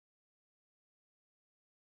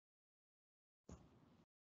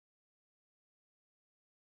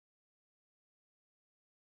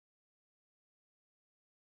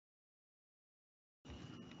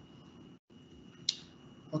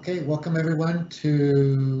Okay, welcome everyone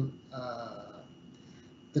to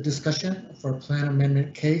the discussion for Plan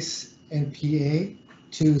Amendment Case NPA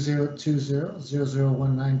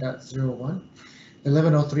 2020-0019.01,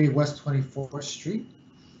 1103 West 24th Street.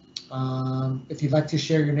 If you'd like to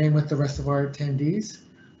share your name with the rest of our attendees,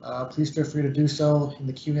 please feel free to do so in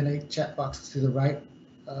the Q&A chat box to the right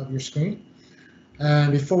of your screen.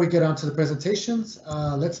 And before we get on to the presentations,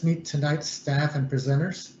 let's meet tonight's staff and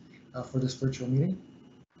presenters for this virtual meeting.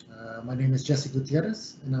 My name is Jesse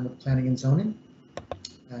Gutierrez, and I'm with Planning and Zoning.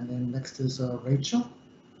 And then next is Rachel.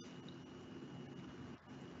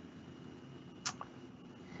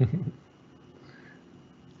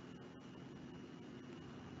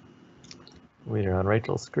 We're on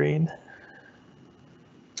Rachel's screen.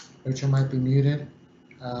 Rachel might be muted.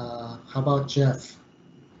 How about Jeff?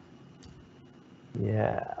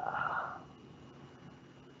 Yeah.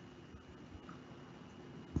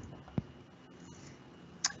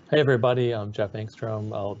 Hey everybody, I'm Jeff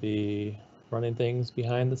Engstrom. I'll be running things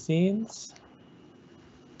behind the scenes.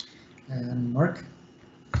 And Mark?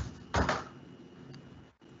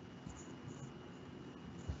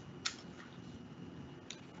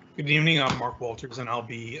 Good evening, I'm Mark Walters, and I'll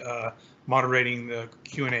be moderating the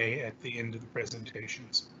Q&A at the end of the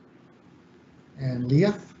presentations. And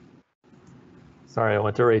Leah? Sorry, I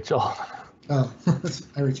went to Rachel. Oh,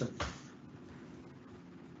 hi Rachel.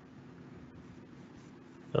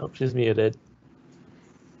 Oh, she's muted.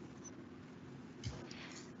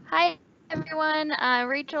 Hi everyone,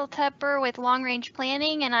 Rachel Tepper with Long Range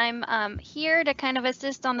Planning, and I'm here to kind of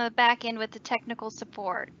assist on the back end with the technical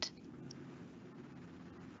support.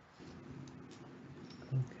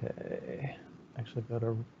 Okay, actually go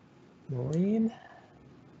to Maureen.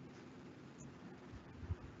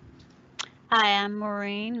 Hi, I'm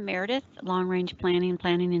Maureen Meredith, Long Range Planning,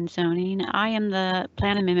 Planning and Zoning. I am the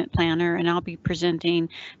Plan Amendment Planner, and I'll be presenting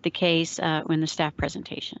the case in the staff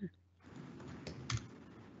presentation.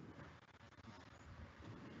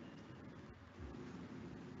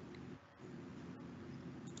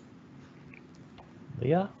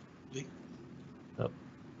 Leah? Oh.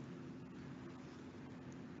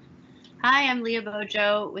 Hi, I'm Leah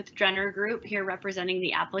Bojo with Drenner Group, here representing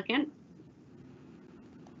the applicant.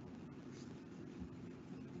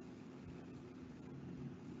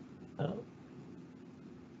 Oh.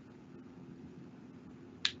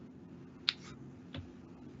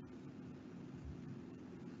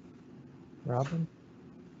 Robin?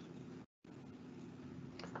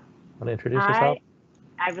 Want to introduce yourself?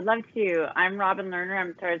 I would love to. I'm Robin Lerner.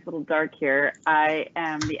 I'm sorry it's a little dark here. I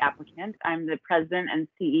am the applicant. I'm the president and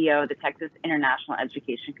CEO of the Texas International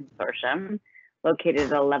Education Consortium, located at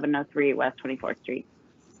 1103 West 24th Street.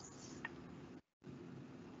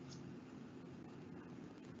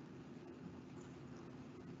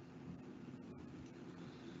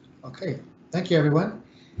 Okay, thank you everyone.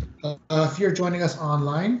 If you're joining us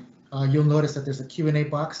online, you'll notice that there's a Q&A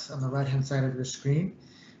box on the right-hand side of your screen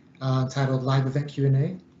titled Live Event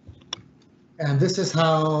Q&A. And this is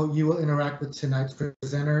how you will interact with tonight's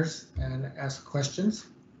presenters and ask questions.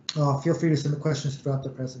 Feel free to submit questions throughout the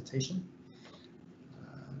presentation.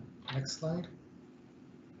 Next slide.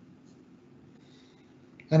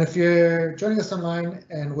 And if you're joining us online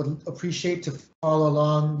and would appreciate to follow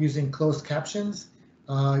along using closed captions,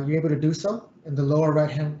 you're able to do so. In the lower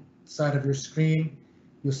right-hand side of your screen,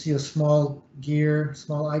 you'll see a small gear,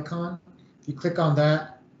 small icon. If you click on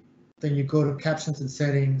that, then you go to Captions and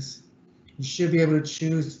Settings. You should be able to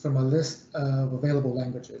choose from a list of available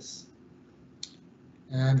languages.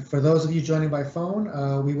 And for those of you joining by phone,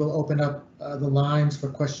 we will open up the lines for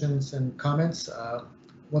questions and comments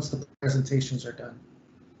once the presentations are done.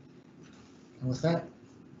 And with that,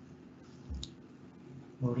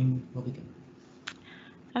 Maureen will begin.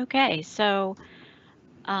 Okay, so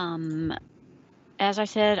as I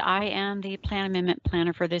said, I am the Plan Amendment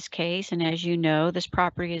Planner for this case, and as you know, this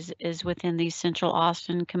property is within the Central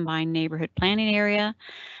Austin Combined Neighborhood Planning Area.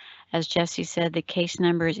 As Jesse said, the case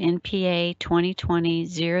number is NPA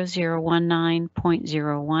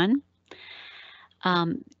 2020-0019.01.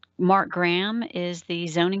 Mark Graham is the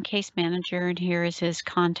zoning case manager, and here is his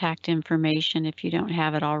contact information if you don't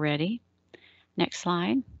have it already. Next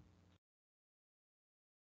slide.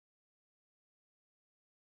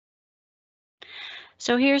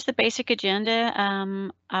 So here's the basic agenda.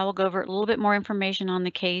 I will go over a little bit more information on the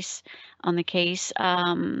case. Other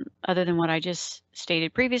than what I just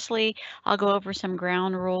stated previously, I'll go over some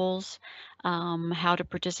ground rules, how to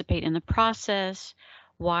participate in the process,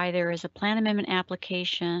 why there is a plan amendment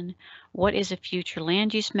application, what is a future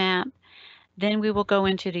land use map. Then we will go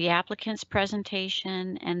into the applicant's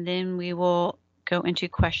presentation, and then we will go into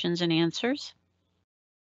questions and answers.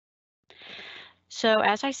 So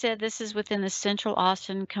as I said, this is within the Central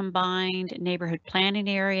Austin Combined Neighborhood Planning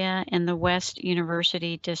Area in the West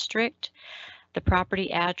University District. The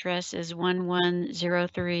property address is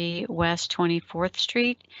 1103 West 24th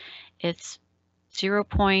Street. It's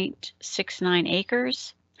 0.69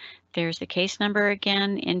 acres. There's the case number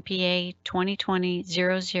again, NPA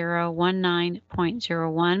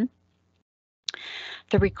 2020-0019.01.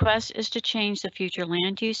 The request is to change the future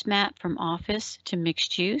land use map from office to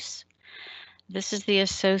mixed use. This is the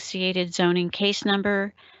associated zoning case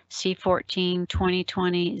number, C14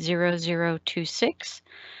 2020-0026.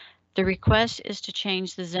 The request is to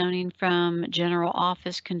change the zoning from General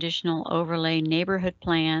Office Conditional Overlay Neighborhood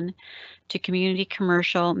Plan to Community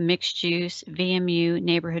Commercial Mixed Use VMU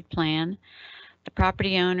Neighborhood Plan. The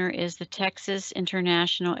property owner is the Texas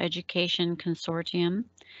International Education Consortium.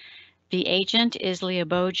 The agent is Leah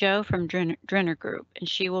Bojo from Drenner Group, and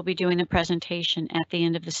she will be doing the presentation at the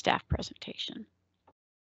end of the staff presentation.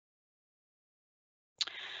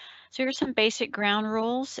 So here's some basic ground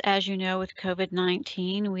rules. As you know, with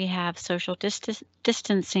COVID-19, we have social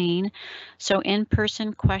distancing. So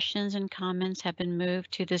in-person questions and comments have been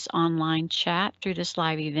moved to this online chat through this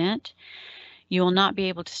live event. You will not be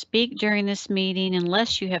able to speak during this meeting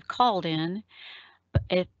unless you have called in,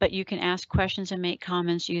 but you can ask questions and make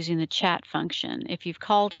comments using the chat function. If you've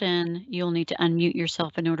called in, you'll need to unmute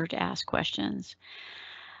yourself in order to ask questions.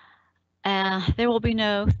 There will be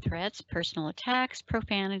no threats, personal attacks,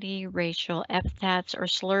 profanity, racial epithets, or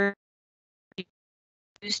slurs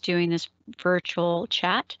used during this virtual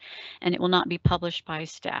chat, and it will not be published by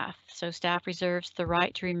staff. So staff reserves the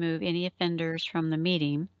right to remove any offenders from the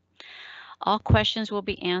meeting. All questions will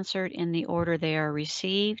be answered in the order they are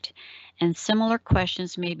received, and similar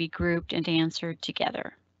questions may be grouped and answered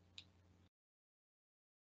together.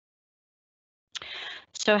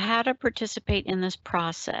 So how to participate in this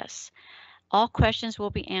process? All questions will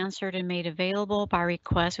be answered and made available by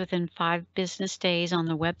request within 5 business days on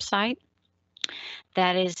the website.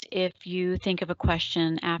 That is, if you think of a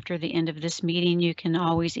question after the end of this meeting, you can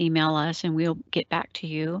always email us and we'll get back to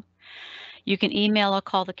you. You can email or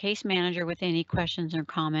call the case manager with any questions or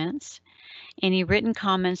comments. Any written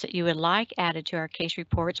comments that you would like added to our case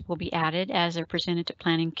reports will be added as they're presented to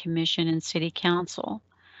Planning Commission and City Council.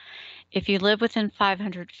 If you live within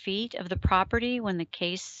 500 feet of the property when the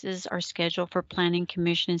cases are scheduled for Planning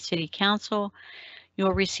Commission and City Council,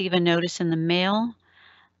 you'll receive a notice in the mail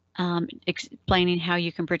explaining how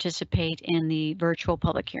you can participate in the virtual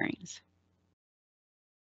public hearings.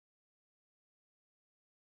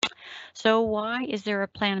 So why is there a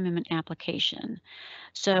plan amendment application?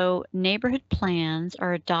 So neighborhood plans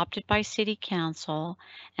are adopted by City Council,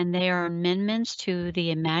 and they are amendments to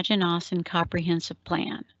the Imagine Austin Comprehensive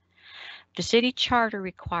Plan. The city charter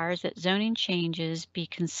requires that zoning changes be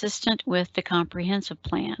consistent with the comprehensive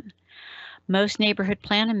plan. Most neighborhood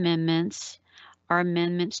plan amendments are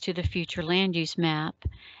amendments to the future land use map,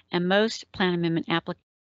 and most plan amendment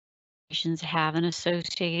applications have an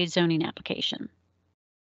associated zoning application.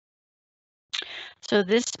 So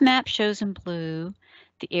this map shows in blue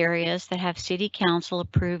the areas that have City Council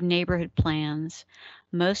approved neighborhood plans,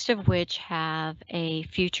 most of which have a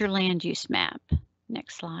future land use map.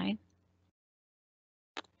 Next slide.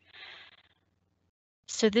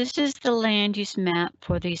 So this is the land use map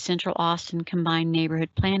for the Central Austin Combined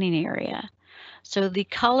Neighborhood Planning Area. So the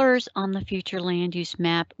colors on the future land use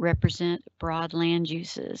map represent broad land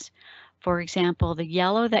uses. For example, the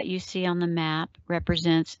yellow that you see on the map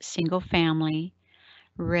represents single family,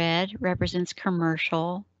 red represents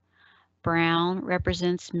commercial, brown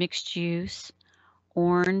represents mixed use,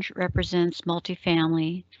 orange represents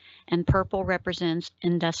multifamily, and purple represents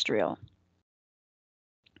industrial.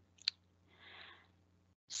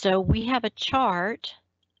 So we have a chart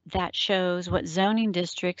that shows what zoning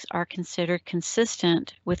districts are considered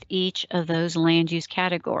consistent with each of those land use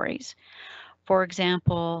categories. For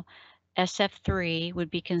example, SF3 would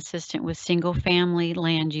be consistent with single family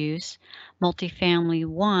land use. Multifamily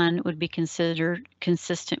 1 would be considered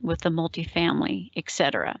consistent with the multifamily,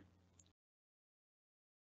 etc.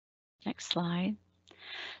 Next slide.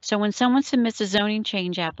 So when someone submits a zoning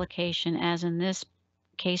change application, as in this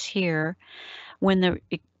case here, when the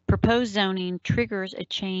proposed zoning triggers a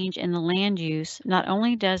change in the land use, not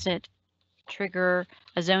only does it trigger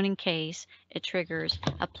a zoning case, it triggers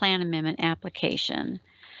a plan amendment application.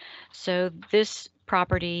 So this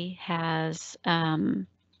property has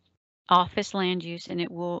office land use, and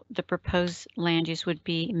the proposed land use would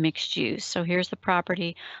be mixed use. So here's the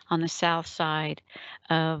property on the south side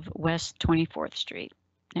of West 24th Street.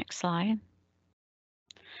 Next slide.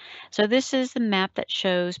 So this is the map that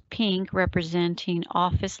shows pink representing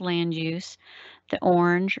office land use. The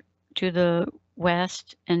orange to the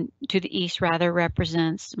west and to the east rather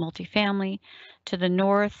represents multifamily. To the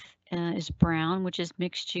north is brown, which is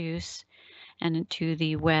mixed use. And to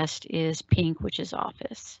the west is pink, which is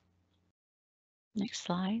office. Next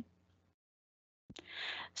slide.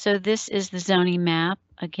 So this is the zoning map.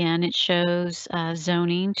 Again, it shows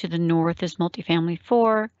zoning. To the north is multifamily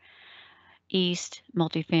 4, east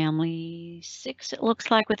multifamily 6, it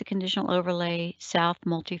looks like, with a conditional overlay, south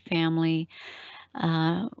multifamily,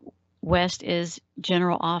 west is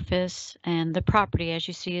general office, and the property, as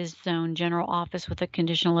you see, is zoned general office with a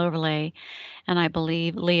conditional overlay. And I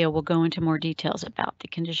believe Leah will go into more details about the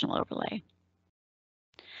conditional overlay.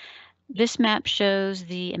 This map shows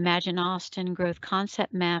the Imagine Austin growth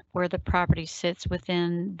concept map where the property sits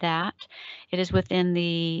within that. It is within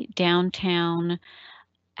the downtown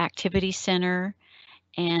activity center,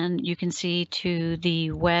 and you can see to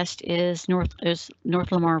the west is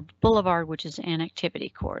North Lamar Boulevard, which is an activity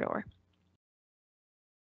corridor.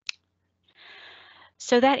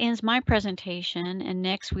 So that ends my presentation, and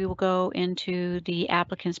next we will go into the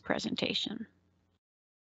applicant's presentation.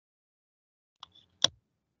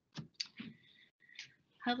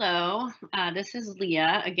 Hello, this is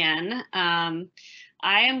Leah again. I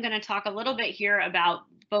am going to talk a little bit here about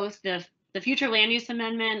both the future land use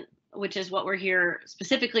amendment, which is what we're here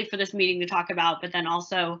specifically for this meeting to talk about, but then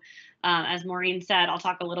also, as Maureen said, I'll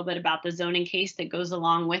talk a little bit about the zoning case that goes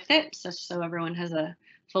along with it, so everyone has a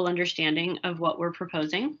full understanding of what we're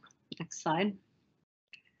proposing. Next slide.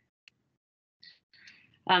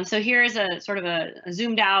 So here is a sort of a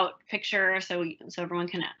zoomed out picture so everyone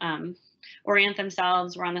can orient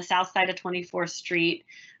themselves. We're on the south side of 24th Street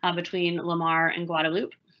between Lamar and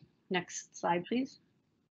Guadalupe. Next slide, please.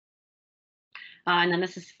 And then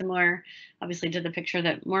this is similar, obviously, to the picture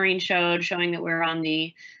that Maureen showed, showing that we're on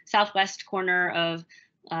the southwest corner of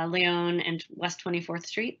Leon and West 24th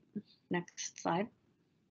Street. Next slide.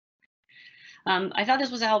 I thought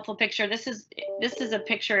this was a helpful picture. This is a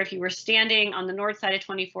picture if you were standing on the north side of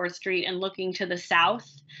 24th Street and looking to the south.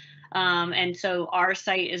 And so our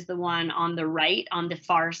site is the one on the right, on the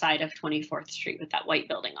far side of 24th Street with that white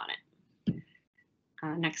building on it.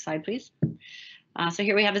 Next slide, please. So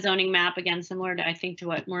here we have a zoning map, again, similar to, I think, to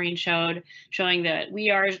what Maureen showed, showing that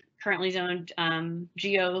we are currently zoned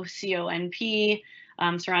GOCONP,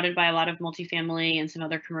 surrounded by a lot of multifamily and some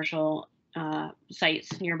other commercial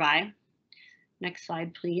sites nearby. Next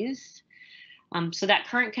slide, please. So that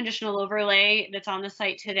current conditional overlay that's on the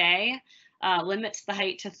site today limits the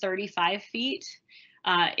height to 35 feet.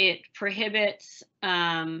 It prohibits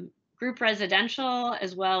group residential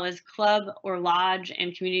as well as club or lodge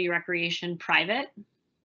and community recreation private.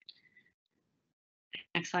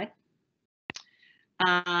 Next slide.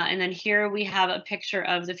 And then here we have a picture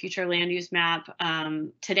of the future land use map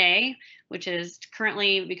today, which is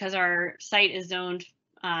currently, because our site is zoned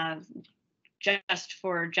just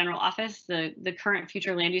for general office, the current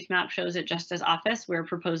future land use map shows it just as office. We're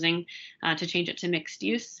proposing to change it to mixed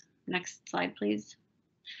use. Next slide, please.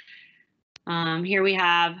 Here we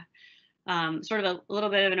have sort of a little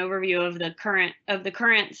bit of an overview of the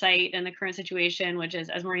current site and the current situation, which is,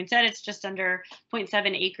 as Maureen said, it's just under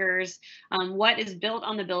 0.7 acres. What is built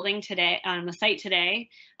on the building today, on the site today,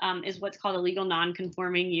 is what's called a legal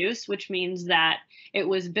non-conforming use, which means that it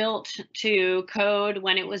was built to code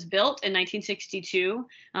when it was built in 1962,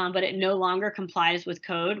 but it no longer complies with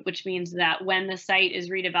code, which means that when the site is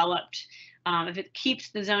redeveloped, if it keeps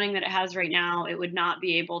the zoning that it has right now, it would not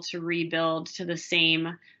be able to rebuild to the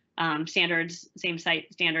same same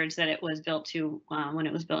site standards that it was built to when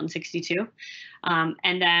it was built in 62.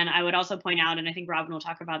 And then I would also point out, and I think Robin will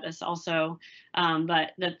talk about this also,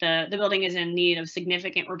 but that the building is in need of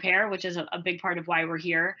significant repair, which is a big part of why we're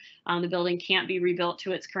here. The building can't be rebuilt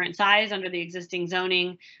to its current size under the existing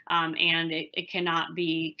zoning, and it cannot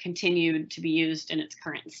be continued to be used in its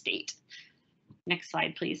current state. Next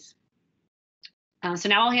slide, please. So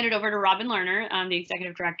now I'll hand it over to Robin Lerner, the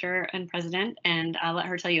Executive Director and President, and I'll let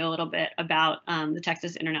her tell you a little bit about the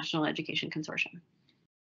Texas International Education Consortium.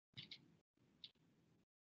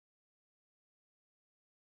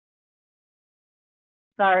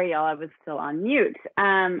 Sorry, y'all, I was still on mute.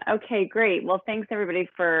 Okay, great. Well, thanks everybody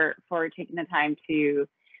for taking the time to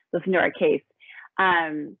listen to our case.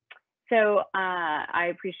 So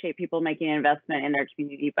I appreciate people making an investment in their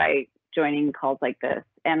community by joining calls like this,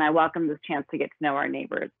 and I welcome this chance to get to know our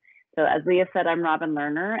neighbors. So as Leah said, I'm Robin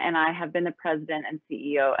Lerner, and I have been the president and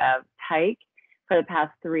CEO of TIKE for the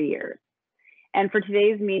past 3 years. And for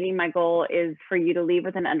today's meeting, my goal is for you to leave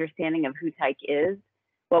with an understanding of who TIKE is,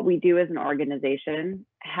 what we do as an organization,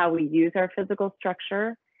 how we use our physical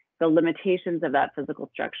structure, the limitations of that physical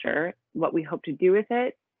structure, what we hope to do with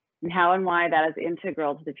it, and how and why that is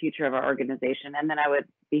integral to the future of our organization. And then I would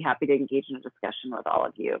be happy to engage in a discussion with all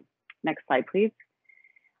of you. Next slide, please.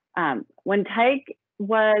 When Tyke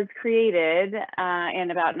was created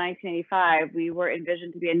in about 1985, we were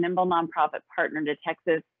envisioned to be a nimble nonprofit partner to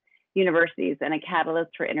Texas universities and a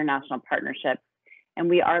catalyst for international partnerships. And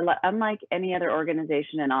we are unlike any other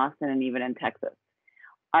organization in Austin and even in Texas.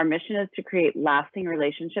 Our mission is to create lasting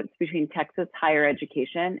relationships between Texas higher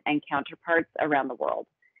education and counterparts around the world.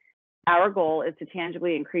 Our goal is to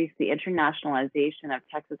tangibly increase the internationalization of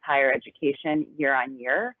Texas higher education year on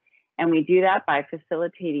year. And we do that by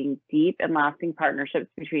facilitating deep and lasting partnerships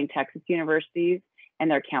between Texas universities and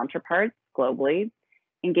their counterparts globally,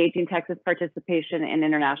 engaging Texas participation in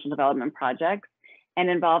international development projects, and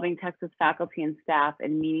involving Texas faculty and staff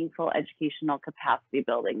in meaningful educational capacity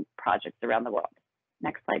building projects around the world.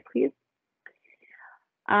 Next slide, please.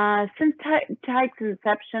 Since Tyke's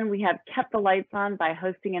inception, we have kept the lights on by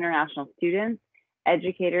hosting international students,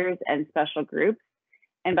 educators, and special groups,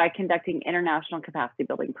 and by conducting international capacity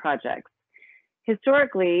building projects.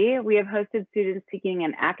 Historically, we have hosted students seeking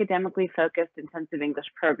an academically focused intensive English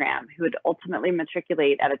program who would ultimately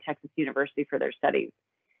matriculate at a Texas university for their studies.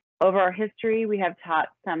 Over our history, we have taught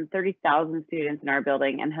some 30,000 students in our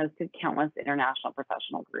building and hosted countless international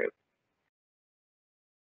professional groups.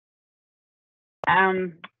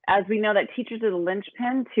 As we know that teachers are the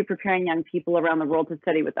linchpin to preparing young people around the world to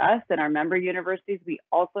study with us and our member universities, we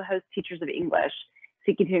also host teachers of English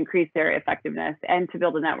seeking to increase their effectiveness and to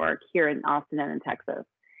build a network here in Austin and in Texas.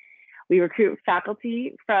 We recruit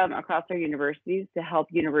faculty from across our universities to help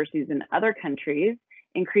universities in other countries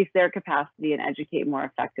increase their capacity and educate more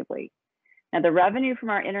effectively. Now, the revenue from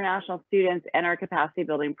our international students and our capacity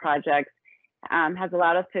building projects has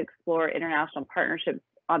allowed us to explore international partnerships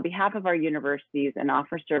on behalf of our universities and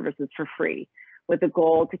offer services for free, with the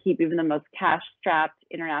goal to keep even the most cash-strapped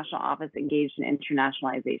international office engaged in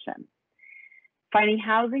internationalization. Finding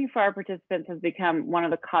housing for our participants has become one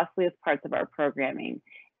of the costliest parts of our programming,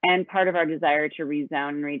 and part of our desire to rezone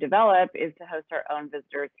and redevelop is to host our own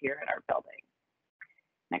visitors here at our building.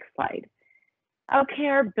 Next slide. Okay,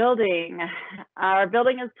 our building. Our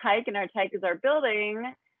building is Tyke, and our Tyke is our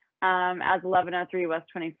building, as 1103 West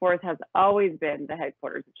 24th has always been the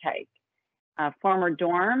headquarters of Tyke. Former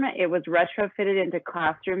dorm, it was retrofitted into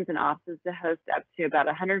classrooms and offices to host up to about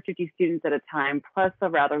 150 students at a time, plus a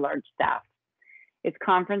rather large staff. Its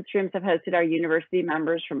conference rooms have hosted our university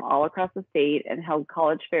members from all across the state and held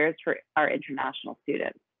college fairs for our international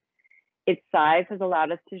students. Its size has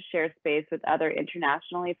allowed us to share space with other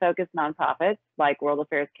internationally focused nonprofits like World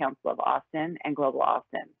Affairs Council of Austin and Global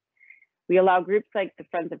Austin. We allow groups like the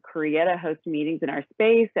Friends of Korea to host meetings in our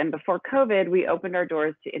space, and before COVID, we opened our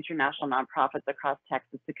doors to international nonprofits across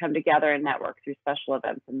Texas to come together and network through special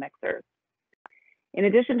events and mixers. In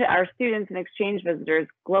addition to our students and exchange visitors,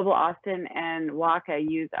 Global Austin and WACA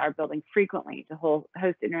use our building frequently to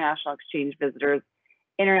host international exchange visitors,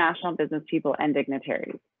 international business people, and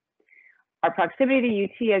dignitaries. Our proximity to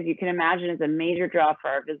UT, as you can imagine, is a major draw for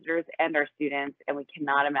our visitors and our students, and we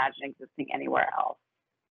cannot imagine existing anywhere else.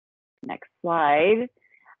 Next slide.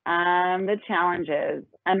 The challenges.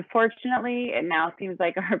 Unfortunately, it now seems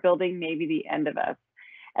like our building may be the end of us.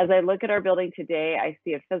 As I look at our building today, I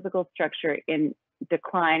see a physical structure in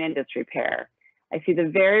decline and disrepair. I see the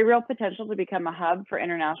very real potential to become a hub for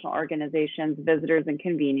international organizations, visitors, and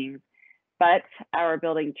convenings, but our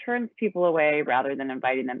building turns people away rather than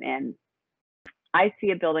inviting them in. I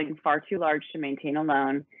see a building far too large to maintain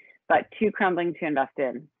alone, but too crumbling to invest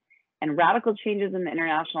in. And radical changes in the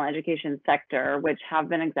international education sector, which have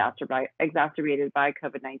been exacerbated by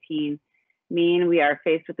COVID-19, mean we are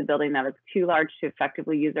faced with a building that is too large to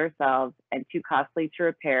effectively use ourselves and too costly to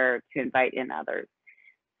repair to invite in others.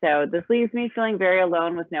 So this leaves me feeling very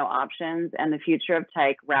alone with no options and the future of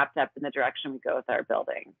Tyke wrapped up in the direction we go with our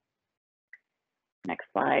building. Next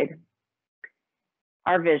slide.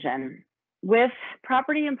 Our vision. With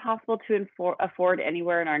property impossible to afford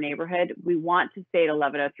anywhere in our neighborhood, we want to stay at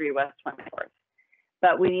 1103 West 24th,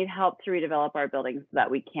 but we need help to redevelop our buildings so that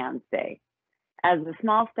we can stay. As a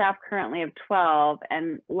small staff currently of 12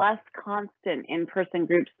 and less constant in-person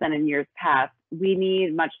groups than in years past, we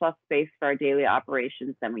need much less space for our daily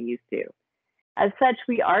operations than we used to. As such,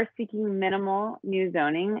 we are seeking minimal new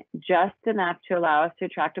zoning, just enough to allow us to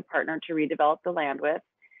attract a partner to redevelop the land with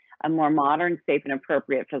a more modern, safe, and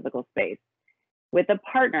appropriate physical space. With a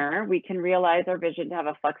partner, we can realize our vision to have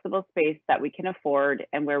a flexible space that we can afford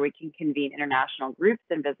and where we can convene international groups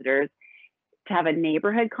and visitors, to have a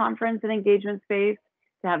neighborhood conference and engagement space,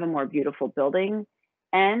 to have a more beautiful building,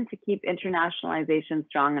 and to keep internationalization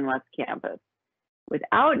strong in West Campus.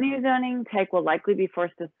 Without new zoning, Tech will likely be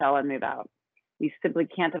forced to sell and move out. We simply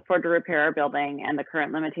can't afford to repair our building, and the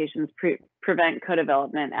current limitations prevent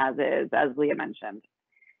co-development as is, as Leah mentioned.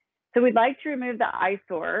 So we'd like to remove the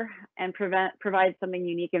eyesore and provide something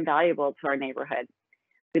unique and valuable to our neighborhood.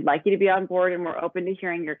 We'd like you to be on board, and we're open to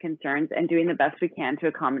hearing your concerns and doing the best we can to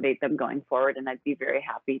accommodate them going forward. And I'd be very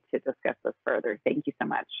happy to discuss this further. Thank you so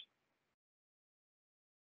much.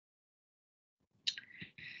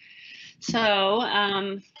 So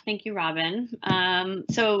thank you, Robin.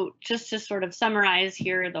 So just to sort of summarize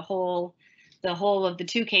here, the whole of the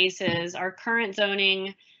two cases, our current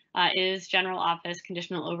zoning is general office,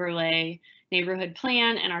 conditional overlay, neighborhood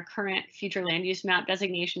plan, and our current future land use map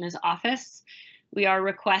designation is office. We are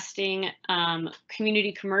requesting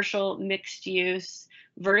community commercial mixed use,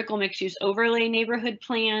 vertical mixed use overlay neighborhood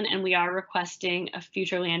plan, and we are requesting a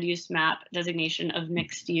future land use map designation of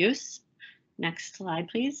mixed use. Next slide,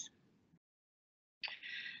 please.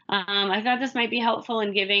 I thought this might be helpful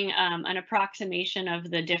in giving an approximation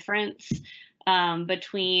of the difference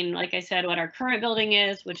between, like I said, what our current building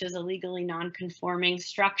is, which is a legally non-conforming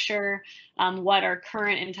structure, what our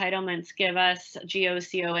current entitlements give us,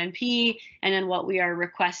 GOCONP, and then what we are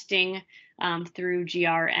requesting through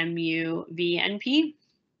GRMU VNP.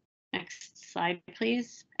 Next slide,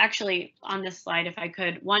 please. Actually, on this slide, if I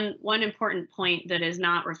could, one important point that is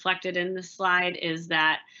not reflected in this slide is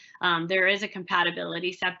that there is a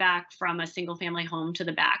compatibility setback from a single family home to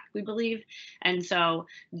the back, we believe. And so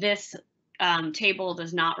this table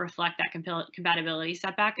does not reflect that compatibility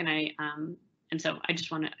setback. And so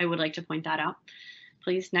I would like to point that out.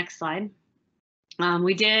 Please, next slide.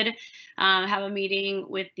 We did have a meeting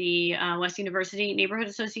with the West University Neighborhood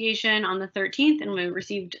Association on the 13th, and we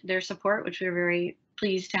received their support, which we were very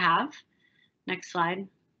pleased to have. Next slide.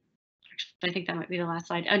 Actually, I think that might be the last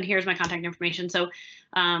slide. And here's my contact information. So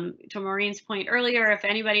to Maureen's point earlier, if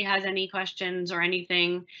anybody has any questions or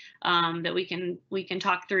anything that we can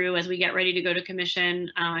talk through as we get ready to go to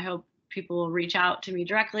commission, I hope people will reach out to me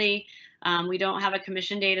directly. We don't have a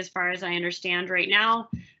commission date as far as I understand right now,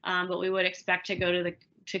 but we would expect to go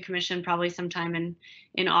to commission probably sometime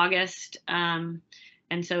in August. And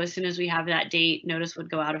so as soon as we have that date, notice would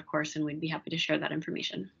go out, of course, and we'd be happy to share that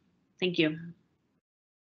information. Thank you.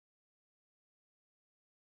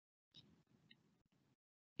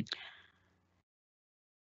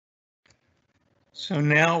 So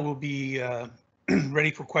now we'll be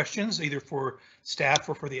ready for questions, either for staff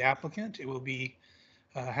or for the applicant. It will be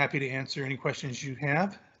happy to answer any questions you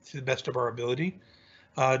have to the best of our ability.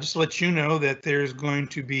 Just to let you know that there's going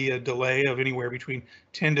to be a delay of anywhere between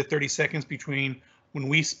 10 to 30 seconds between when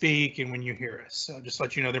we speak and when you hear us. So just to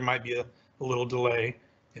let you know there might be a little delay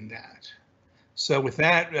in that. So with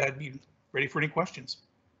that, I'd be ready for any questions.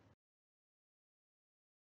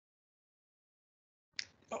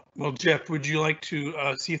 Well, Jeff, would you like to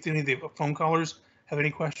see if any of the phone callers have any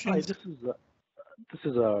questions? Hi, this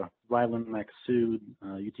is Rylan Maxsood,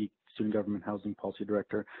 UT Student Government Housing Policy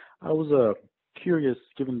Director. I was curious,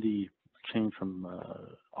 given the change from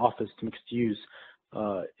office to mixed use,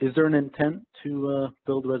 is there an intent to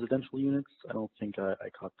build residential units? I don't think I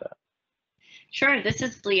caught that. Sure, this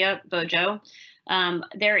is Leah Bojo.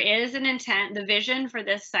 There is an intent. The vision for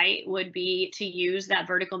this site would be to use that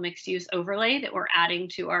vertical mixed use overlay that we're adding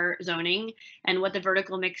to our zoning. And what the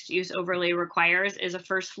vertical mixed use overlay requires is a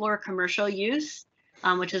first floor commercial use,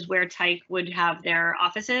 which is where Tyke would have their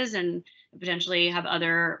offices and potentially have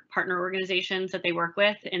other partner organizations that they work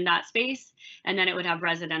with in that space. And then it would have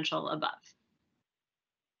residential above.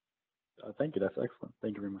 Thank you, that's excellent.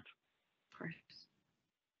 Thank you very much. Of course.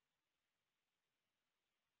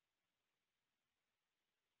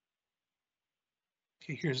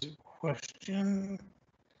 Okay, here's a question.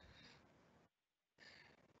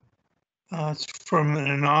 It's from an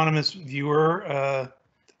anonymous viewer. The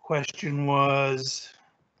question was,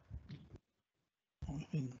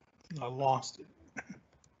 I lost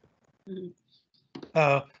it.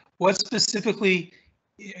 What specifically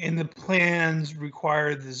in the plans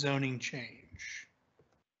require the zoning change?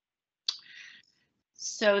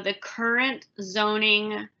 So the current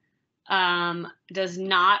zoning does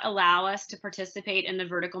not allow us to participate in the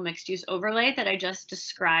vertical mixed use overlay that I just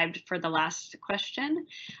described for the last question.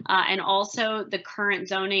 And also the current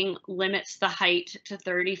zoning limits the height to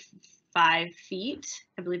 35 feet.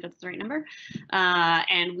 I believe that's the right number.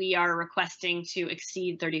 And we are requesting to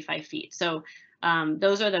exceed 35 feet. So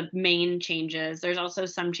those are the main changes. There's also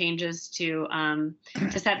some changes to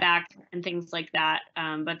setback and things like that.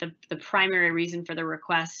 But the primary reason for the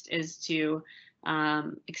request is to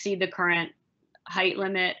exceed the current height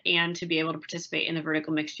limit and to be able to participate in the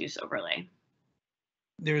vertical mixed use overlay.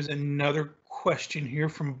 There's another question here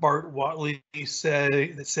from Bart Watley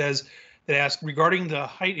that asks, regarding the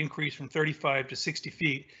height increase from 35 to 60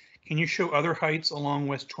 feet, can you show other heights along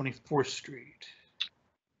West 24th Street?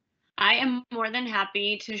 I am more than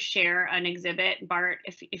happy to share an exhibit, Bart,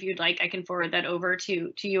 if you'd like. I can forward that over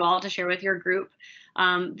to you all to share with your group.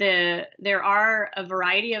 There are a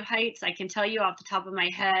variety of heights. I can tell you off the top of my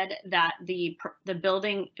head that the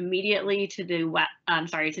building immediately to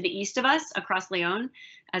the east of us across Leon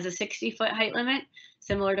has a 60-foot height limit,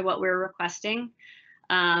 similar to what we're requesting.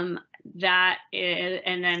 That is,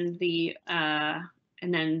 and then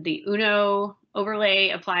the UNO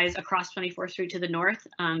overlay applies across 24th Street to the north.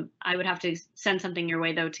 I would have to send something your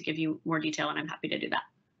way though to give you more detail, and I'm happy to do that.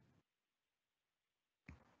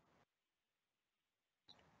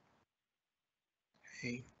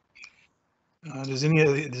 Okay.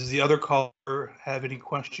 Does the other caller have any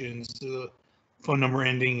questions? The phone number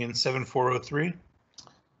ending in 7403.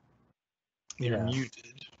 You're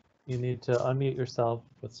muted. You need to unmute yourself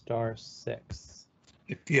with *6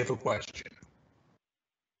 if you have a question.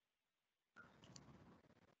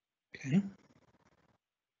 Okay.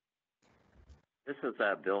 This is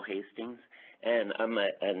Bill Hastings, and I'm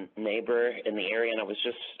a neighbor in the area, and I was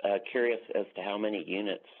just curious as to how many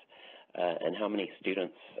units and how many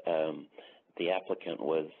students the applicant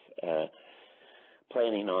was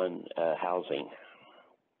planning on housing.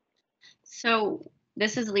 So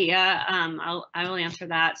this is Leah. I will answer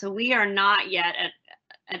that. So we are not yet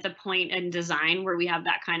at the point in design where we have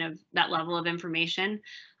that level of information.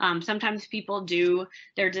 Sometimes people do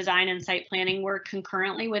their design and site planning work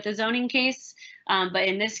concurrently with a zoning case. But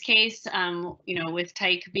in this case, with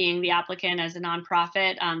Tyke being the applicant as a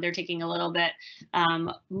nonprofit, they're taking a little bit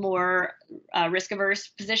more risk-averse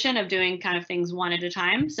position of doing kind of things one at a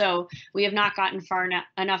time. So we have not gotten far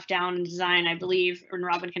enough down in design, I believe, and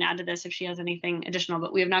Robin can add to this if she has anything additional,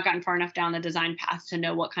 but we have not gotten far enough down the design path to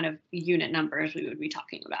know what kind of unit numbers we would be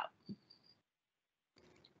talking about.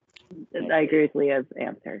 I agree with Leah's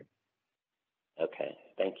answer. Okay,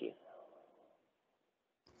 thank you.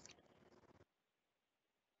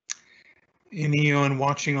 Anyone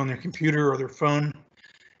watching on their computer or their phone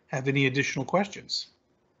have any additional questions?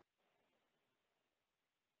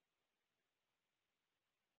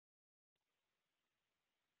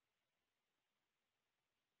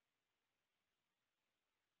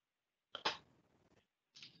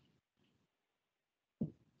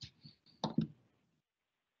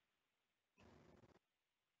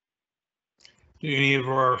 Do any of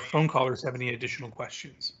our phone callers have any additional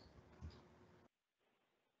questions?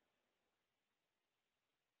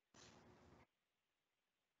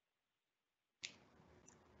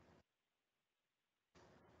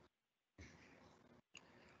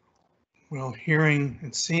 Well, hearing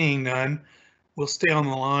and seeing none, we'll stay on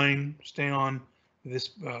the line, stay on this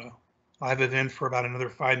live event for about another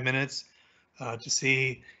 5 minutes to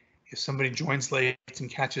see if somebody joins late and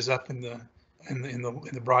catches up in the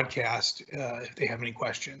broadcast if they have any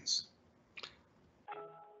questions.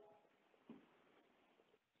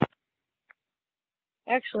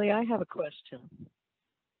 Actually, I have a question.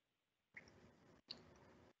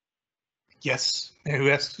 Yes, who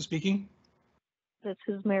is speaking? This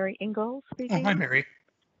is Mary Ingalls speaking. Oh, hi, Mary.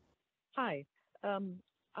 Hi.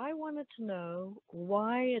 I wanted to know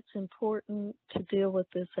why it's important to deal with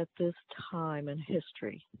this at this time in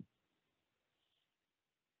history.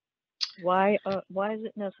 Why is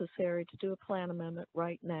it necessary to do a plan amendment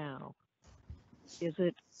right now? Is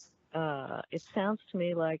it? It sounds to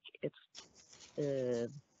me like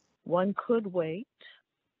it's one could wait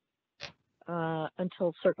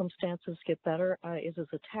until circumstances get better. Is this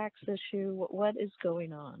a tax issue? What is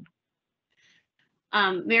going on?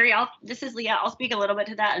 Mary, this is Leah. I'll speak a little bit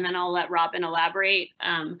to that, and then I'll let Robin elaborate.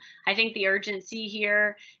 I think the urgency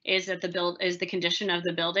here is that the condition of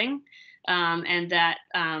the building, and that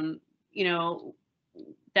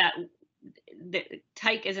that the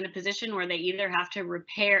Tyke is in a position where they either have to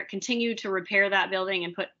continue to repair that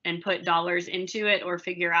building and put dollars into it, or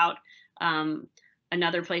figure out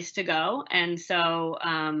another place to go. And so,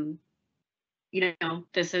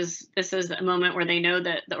 this is a moment where they know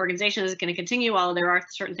that the organization is going to continue while there are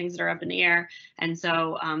certain things that are up in the air. And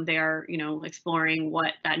so they are, exploring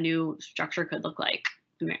what that new structure could look like.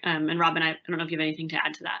 And Robin, I don't know if you have anything to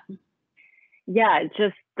add to that. Yeah,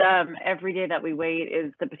 just every day that we wait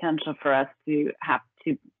is the potential for us to have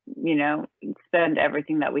to, spend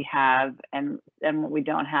everything that we have and what we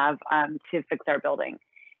don't have to fix our building.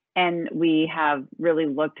 And we have really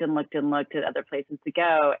looked and looked and looked at other places to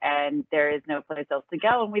go, and there is no place else to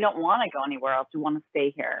go, and we don't want to go anywhere else. We want to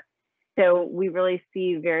stay here. So we really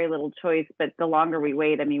see very little choice, but the longer we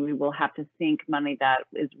wait, I mean, we will have to sink money that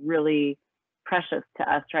is really precious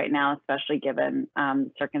to us right now, especially given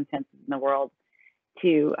circumstances in the world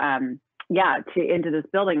to into this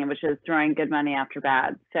building, which is throwing good money after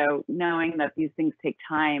bad. So knowing that these things take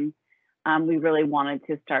time, we really wanted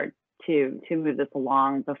to start to move this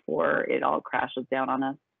along before it all crashes down on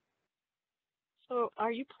us. So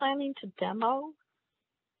are you planning to demo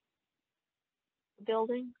the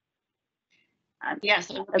building? Yes,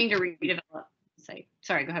 I'm looking to redevelop the site.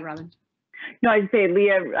 Sorry, go ahead, Robin. No, I'd say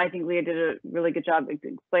I think Leah did a really good job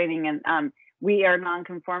explaining, and we are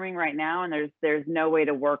non-conforming right now, and there's no way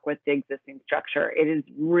to work with the existing structure. It is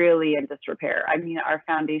really in disrepair. I mean, our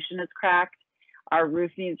foundation is cracked, our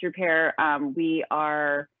roof needs repair. I mean,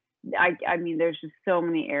 there's just so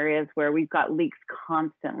many areas where we've got leaks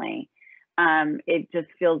constantly. It just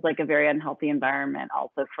feels like a very unhealthy environment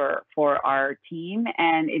also for our team,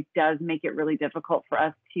 and it does make it really difficult for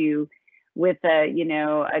us to, with a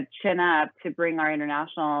chin up, to bring our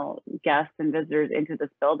international guests and visitors into this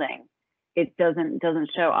building. It doesn't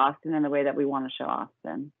show Austin in the way that we want to show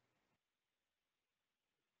Austin.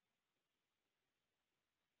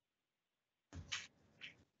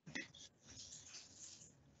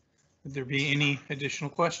 Would there be any additional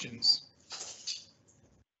questions?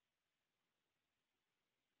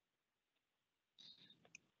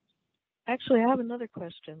 Actually, I have another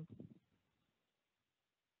question.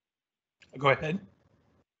 Go ahead.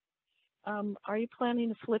 Are you planning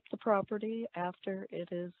to flip the property after it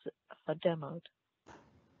is demoed?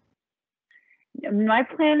 My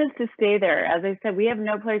plan is to stay there. As I said, we have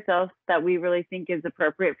no place else that we really think is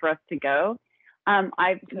appropriate for us to go.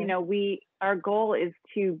 Our goal is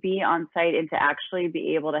to be on site and to actually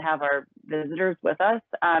be able to have our visitors with us.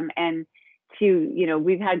 And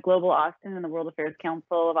we've had Global Austin and the World Affairs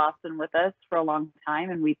Council of Austin with us for a long time,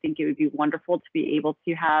 and we think it would be wonderful to be able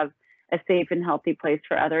to have a safe and healthy place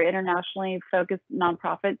for other internationally focused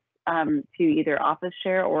nonprofits to either office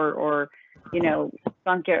share or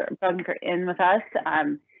bunker in with us.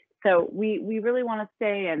 So we really want to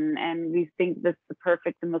stay, and we think this is the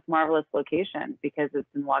perfect and most marvelous location because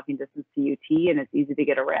it's in walking distance to UT and it's easy to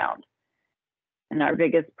get around. And our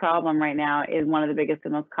biggest problem right now is one of the biggest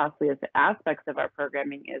and most costliest aspects of our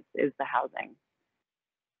programming is the housing.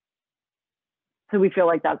 So we feel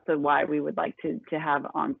like that's why we would like to have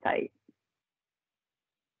on site.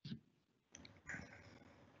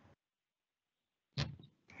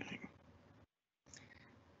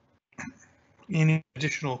 Any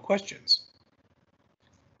additional questions?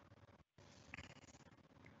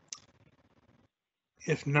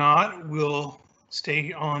 If not, we'll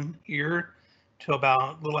stay on here till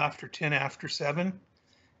about a little after 10 after 7,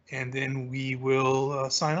 and then we will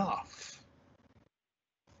sign off.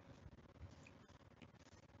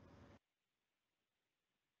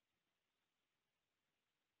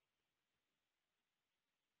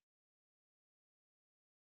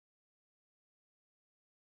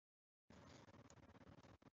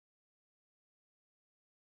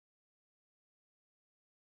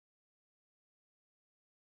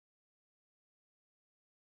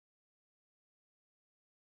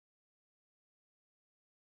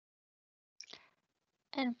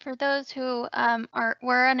 And for those who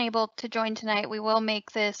were unable to join tonight, we will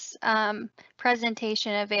make this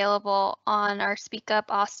presentation available on our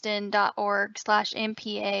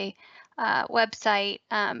speakupaustin.org/MPA website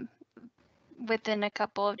within a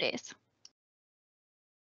couple of days.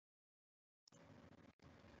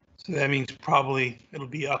 So that means probably it'll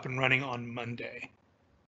be up and running on Monday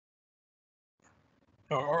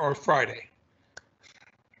or Friday. I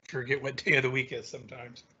forget what day of the week is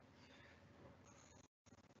sometimes.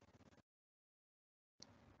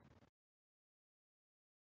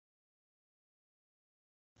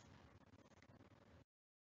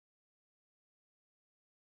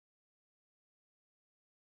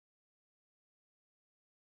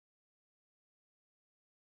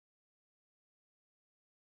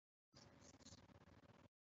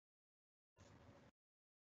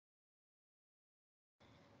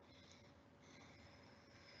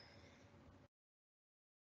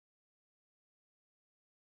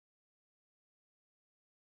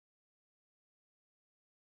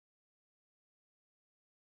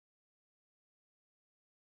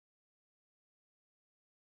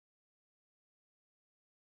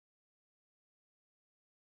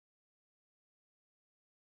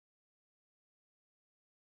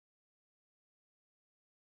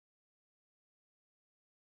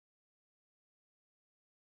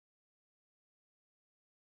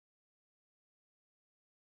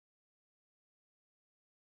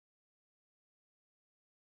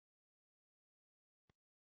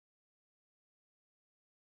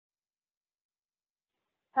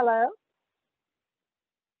 Hello?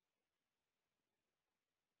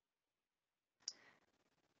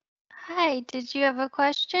 Hi, did you have a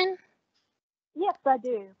question? Yes, I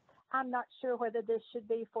do. I'm not sure whether this should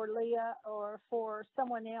be for Leah or for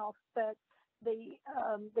someone else, but the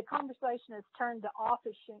conversation has turned to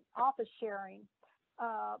office sharing.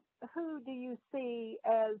 Who do you see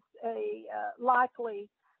as a likely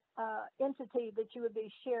entity that you would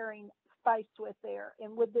be sharing space with there?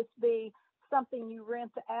 And would this be something you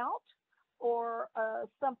rent out or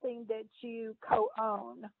something that you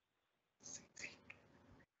co-own?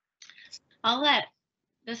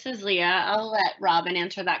 This is Leah. I'll let Robin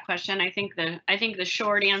answer that question. I think the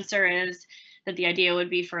short answer is that the idea would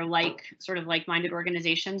be for sort of like-minded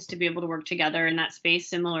organizations to be able to work together in that space,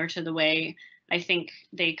 similar to the way I think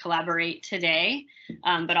they collaborate today.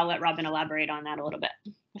 But I'll let Robin elaborate on that a little bit,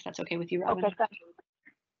 if that's okay with you, Robin. Okay,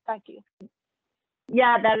 thank you.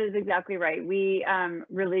 Yeah, that is exactly right. We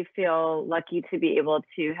really feel lucky to be able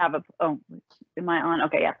to have am I on?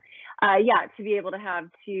 Okay, yeah. To be able to have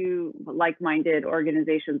two like-minded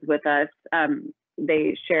organizations with us.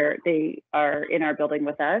 They are in our building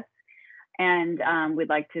with us, and we'd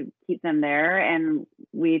like to keep them there. And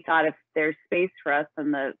we thought if there's space for us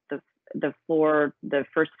on the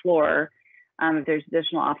first floor, if there's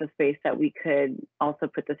additional office space, that we could also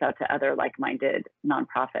put this out to other like-minded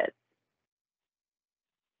nonprofits.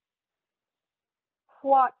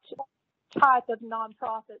 What type of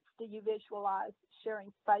nonprofits do you visualize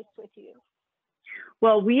sharing space with you?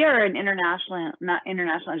 Well, we are an international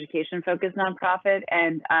education focused nonprofit,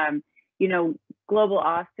 and Global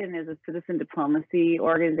Austin is a citizen diplomacy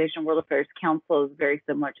organization. World Affairs Council is very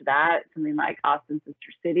similar to that. Something like Austin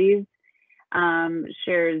Sister Cities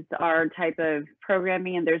shares our type of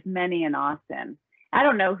programming, and there's many in Austin. I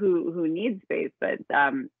don't know who needs space, but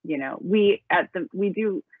we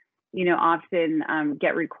do often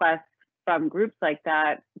get requests from groups like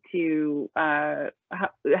that to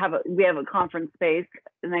we have a conference space,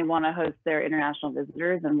 and they want to host their international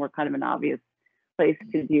visitors, and we're kind of an obvious place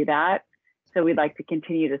to do that. So we'd like to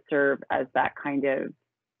continue to serve as that kind of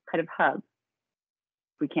hub,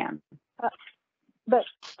 if we can. But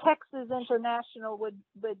Texas International would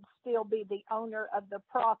still be the owner of the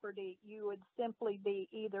property. You would simply be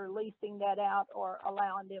either leasing that out or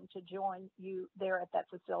allowing them to join you there at that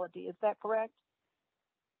facility. Is that correct?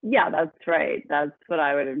 Yeah, that's right. That's what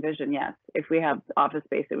I would envision, yes. If we have office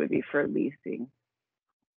space, it would be for leasing.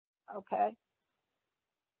 Okay.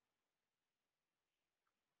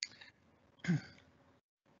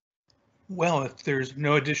 Well, if there's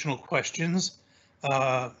no additional questions,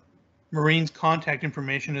 Maureen's contact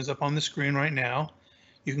information is up on the screen right now.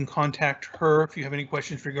 You can contact her if you have any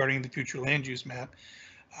questions regarding the future land use map.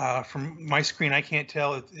 From my screen, I can't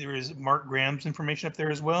tell if there is Mark Graham's information up there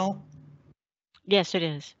as well. Yes, it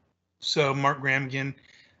is. So Mark Graham, again,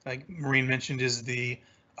 like Maureen mentioned, is the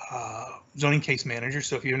zoning case manager.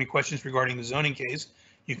 So if you have any questions regarding the zoning case,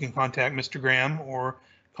 you can contact Mr. Graham or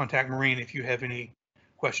contact Maureen if you have any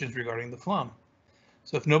questions regarding the FLUM.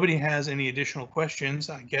 So if nobody has any additional questions,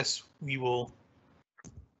 I guess we will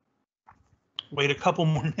wait a couple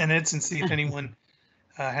more minutes and see if anyone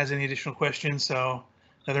has any additional questions. So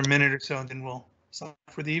another minute or so, and then we'll sign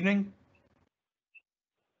for the evening.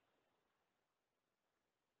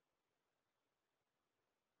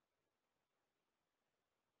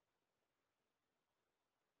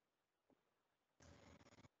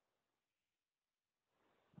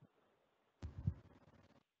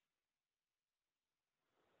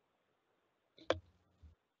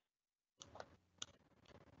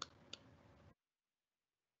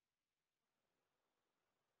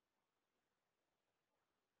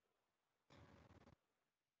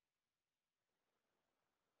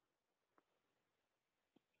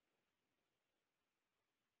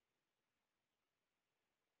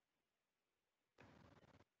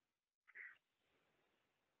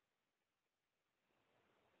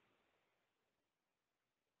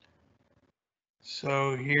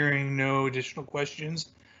 So hearing no additional questions,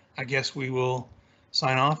 I guess we will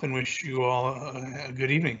sign off and wish you all a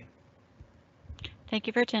good evening. Thank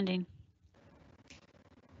you for attending.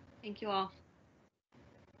 Thank you all.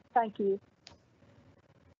 Thank you.